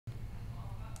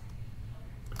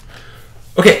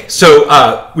Okay, so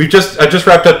I just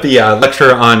wrapped up the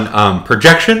lecture on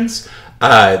projections.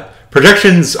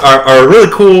 Projections are a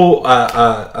really cool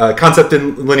concept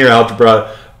in linear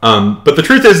algebra, but the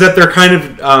truth is that they're kind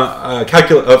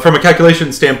of from a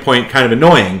calculation standpoint kind of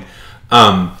annoying.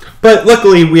 But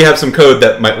luckily, we have some code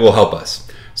that will help us.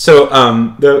 So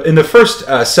in the first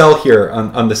cell here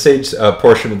on the Sage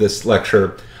portion of this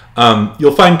lecture,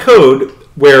 you'll find code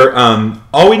where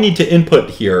all we need to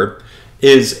input here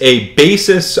is a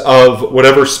basis of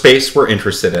whatever space we're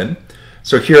interested in.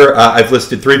 So here I've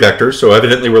listed 3 vectors, so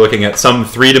evidently we're looking at some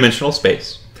 3-dimensional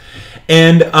space.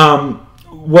 And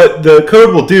what the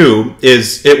code will do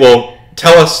is it will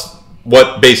tell us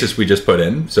what basis we just put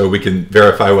in, so we can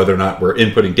verify whether or not we're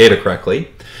inputting data correctly.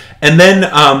 And then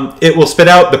it will spit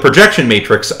out the projection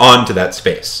matrix onto that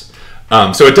space.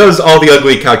 So it does all the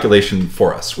ugly calculation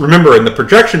for us. Remember, in the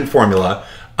projection formula,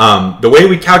 the way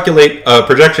we calculate a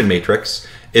projection matrix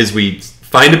is we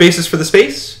find a basis for the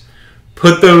space,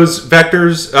 put those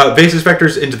vectors, basis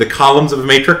vectors into the columns of a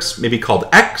matrix, maybe called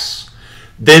X.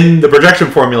 Then the projection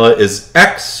formula is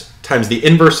X times the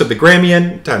inverse of the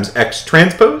Gramian times X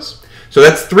transpose. So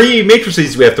that's 3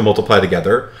 matrices we have to multiply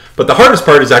together. But the hardest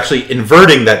part is actually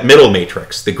inverting that middle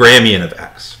matrix, the Gramian of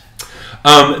X.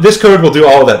 This code will do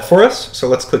all of that for us. So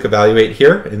let's click Evaluate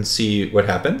here and see what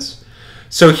happens.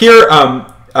 So here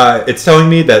it's telling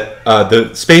me that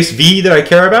the space V that I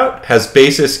care about has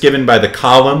basis given by the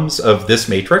columns of this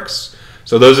matrix.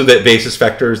 So those are the basis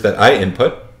vectors that I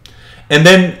input. And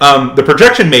then the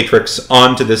projection matrix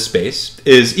onto this space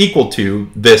is equal to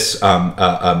this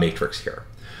matrix here.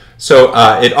 So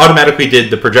it automatically did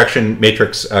the projection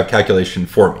matrix calculation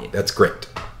for me. That's great.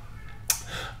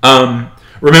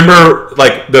 Remember,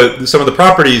 like some of the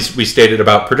properties we stated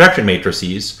about projection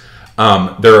matrices,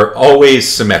 they're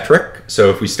always symmetric. So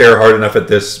if we stare hard enough at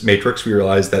this matrix, we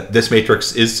realize that this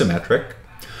matrix is symmetric.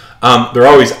 They're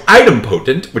always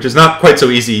idempotent, which is not quite so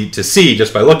easy to see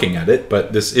just by looking at it,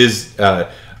 but this is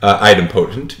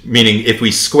idempotent, meaning if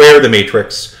we square the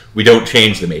matrix, we don't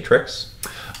change the matrix.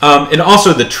 And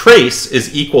also the trace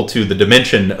is equal to the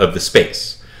dimension of the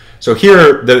space. So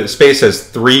here the space has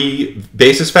 3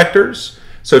 basis vectors.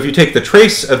 So if you take the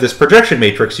trace of this projection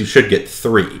matrix, you should get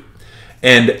 3.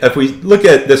 And if we look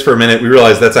at this for a minute, we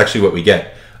realize that's actually what we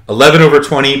get. 11 over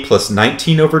 20 plus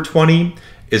 19 over 20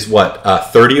 is what?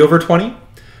 30 over 20.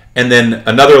 And then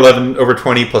another 11 over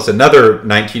 20 plus another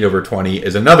 19 over 20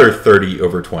 is another 30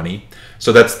 over 20.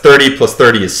 So that's 30 plus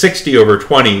 30 is 60 over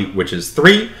 20, which is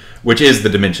 3, which is the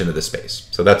dimension of the space.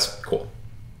 So that's cool.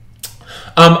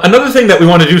 Another thing that we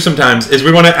want to do sometimes is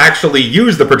we want to actually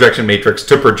use the projection matrix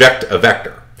to project a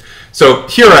vector. So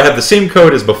here I have the same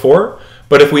code as before,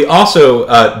 but if we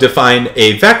also define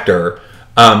a vector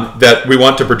that we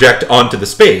want to project onto the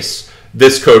space,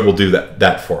 this code will do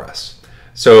that for us.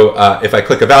 So if I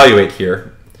click Evaluate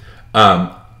here,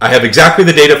 I have exactly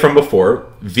the data from before.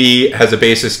 V has a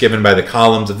basis given by the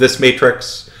columns of this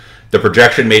matrix. The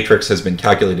projection matrix has been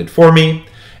calculated for me.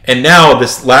 And now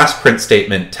this last print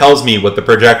statement tells me what the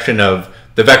projection of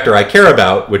the vector I care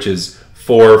about, which is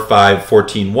 4, 5,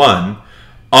 14, 1,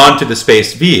 onto the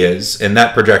space V is, and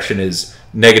that projection is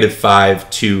 -5,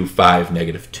 2, 5,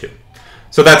 -2.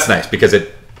 So that's nice because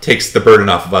it takes the burden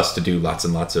off of us to do lots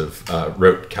and lots of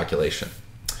rote calculation.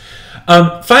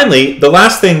 Finally, the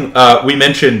last thing we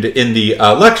mentioned in the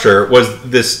lecture was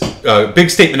this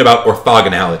big statement about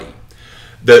orthogonality.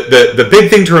 The big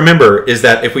thing to remember is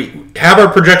that if we have our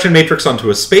projection matrix onto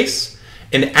a space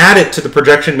and add it to the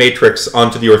projection matrix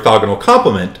onto the orthogonal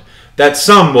complement, that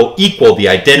sum will equal the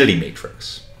identity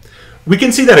matrix. We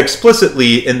can see that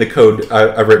explicitly in the code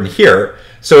I've written here.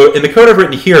 So in the code I've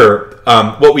written here,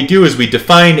 what we do is we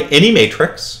define any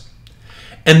matrix,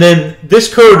 and then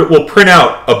this code will print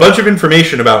out a bunch of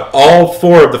information about all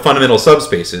 4 of the fundamental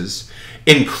subspaces,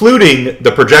 including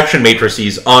the projection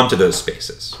matrices onto those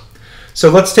spaces. So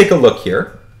let's take a look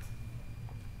here.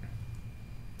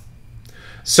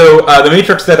 So the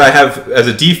matrix that I have as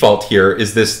a default here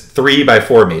is this 3 by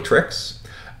 4 matrix.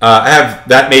 I have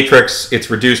that matrix, its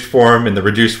reduced form, and the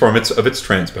reduced form of its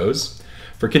transpose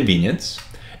for convenience.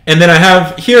 And then I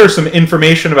have here some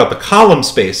information about the column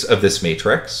space of this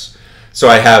matrix. So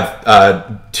I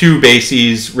have 2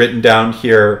 bases written down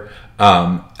here.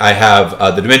 I have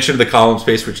the dimension of the column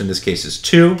space, which in this case is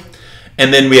 2.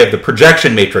 And then we have the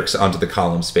projection matrix onto the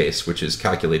column space, which is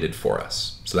calculated for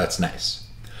us. So that's nice.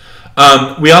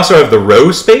 We also have the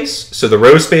row space. So the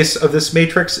row space of this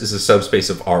matrix is a subspace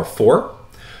of R4.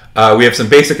 We have some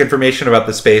basic information about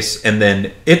the space and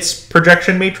then its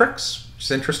projection matrix, which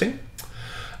is interesting.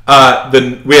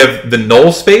 Then we have the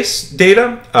null space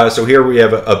data. So here we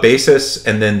have a basis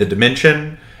and then the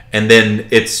dimension and then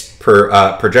its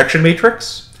projection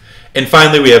matrix. And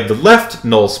finally, we have the left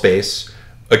null space.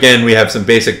 Again, we have some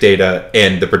basic data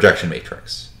and the projection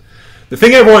matrix. The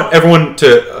thing I want everyone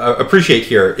to appreciate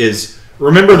here is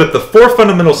remember that the four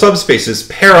fundamental subspaces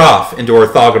pair off into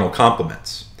orthogonal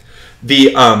complements.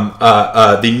 The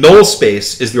null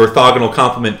space is the orthogonal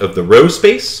complement of the row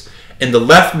space, and the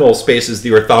left null space is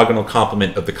the orthogonal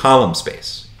complement of the column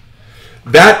space.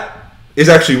 That is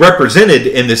actually represented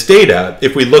in this data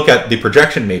if we look at the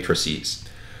projection matrices.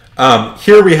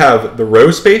 Here we have the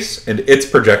row space and its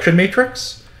projection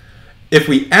matrix. If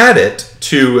we add it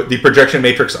to the projection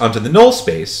matrix onto the null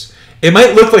space, it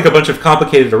might look like a bunch of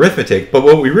complicated arithmetic, but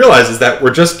what we realize is that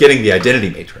we're just getting the identity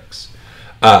matrix.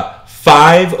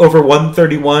 5 over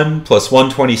 131 plus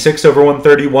 126 over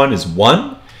 131 is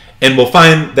 1. And we'll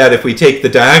find that if we take the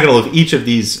diagonal of each of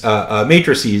these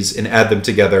matrices and add them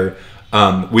together,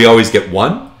 we always get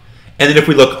 1. And then if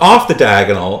we look off the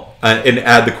diagonal and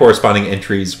add the corresponding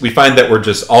entries, we find that we're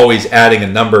just always adding a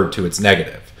number to its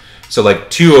negative. So like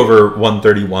 2 over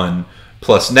 131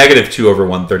 plus negative 2 over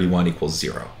 131 equals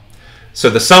 0. So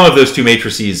the sum of those two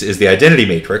matrices is the identity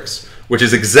matrix, which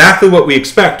is exactly what we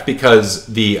expect because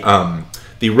the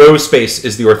row space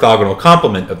is the orthogonal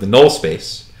complement of the null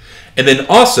space. And then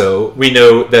also we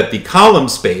know that the column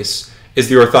space is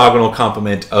the orthogonal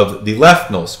complement of the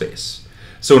left null space.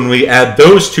 So when we add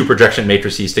those two projection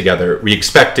matrices together, we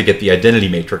expect to get the identity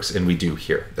matrix, and we do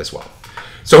here as well.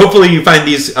 So hopefully you find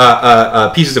these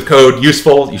pieces of code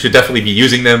useful. You should definitely be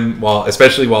using them,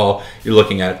 especially while you're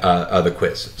looking at the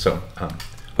quiz. So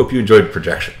hope you enjoyed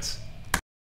projections.